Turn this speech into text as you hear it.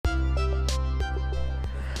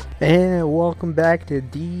And welcome back to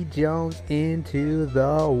D Jones Into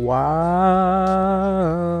the Wild.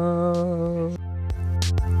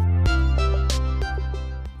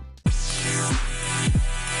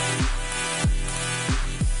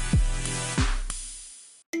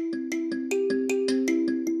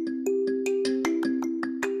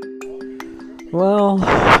 Well,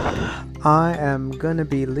 I am gonna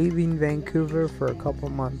be leaving Vancouver for a couple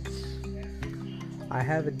months. I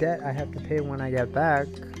have a debt I have to pay when I get back,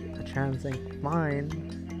 a TransLink line,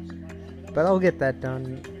 but I'll get that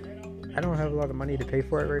done. I don't have a lot of money to pay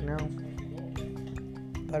for it right now,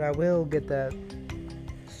 but I will get that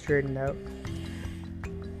straightened out.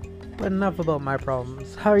 But enough about my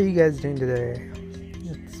problems. How are you guys doing today?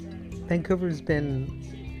 Vancouver's been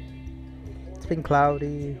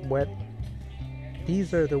cloudy, wet.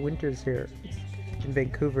 These are the winters here in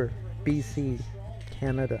Vancouver, BC,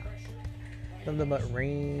 Canada. Nothing but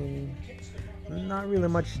rain. Not really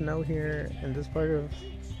much snow here in this part of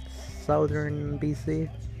southern BC.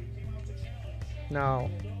 Now,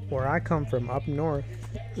 where I come from, up north,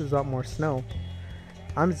 there's a lot more snow.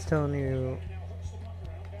 I'm just telling you,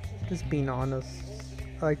 just being honest.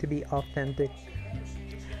 I like to be authentic.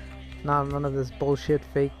 None of this bullshit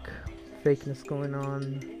fakeness going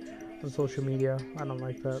on social media. I don't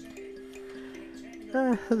like that.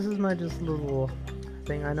 This is my just little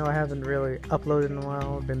thing. I know I haven't really uploaded in a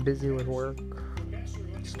while. I've been busy with work,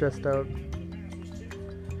 stressed out,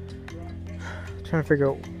 trying to figure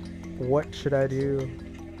out what should I do.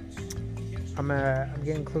 I'm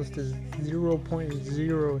getting close to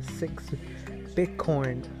 0.06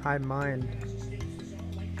 Bitcoin I mined.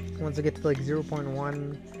 Once I get to like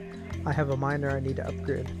 0.1, I have a miner I need to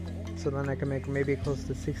upgrade. So then I can make maybe close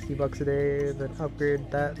to $60 a day, then upgrade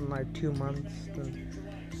that in like 2 months, then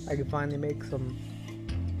I can finally make some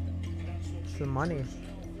money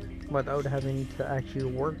without having to actually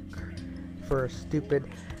work for a stupid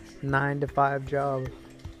 9-to-5 job.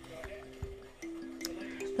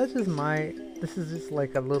 This is just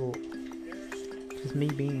like a little, just me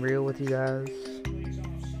being real with you guys,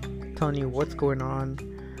 telling you what's going on,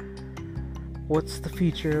 what's the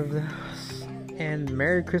future of this. And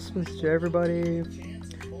Merry Christmas to everybody.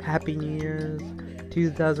 Happy New Year's.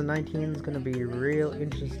 2019 is going to be real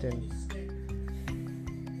interesting.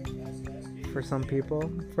 For some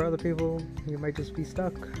people. For other people, you might just be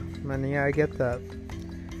stuck. And yeah, I get that.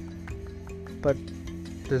 But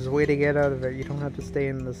there's a way to get out of it. You don't have to stay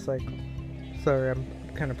in this cycle. Sorry, I'm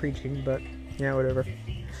kind of preaching, but yeah, whatever.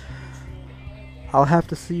 I'll have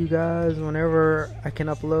to see you guys whenever I can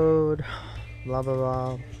upload. Blah, blah,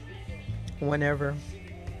 blah. Whenever.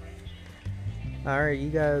 Alright, you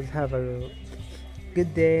guys have a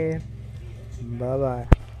good day. Bye bye.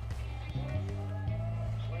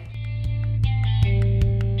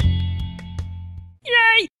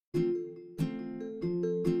 Yay!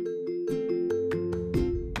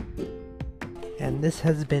 And this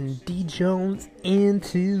has been D Jones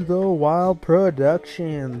Into the Wild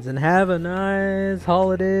Productions. And have a nice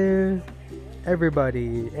holiday,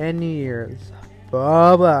 everybody, and New Year's.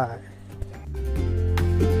 Bye bye.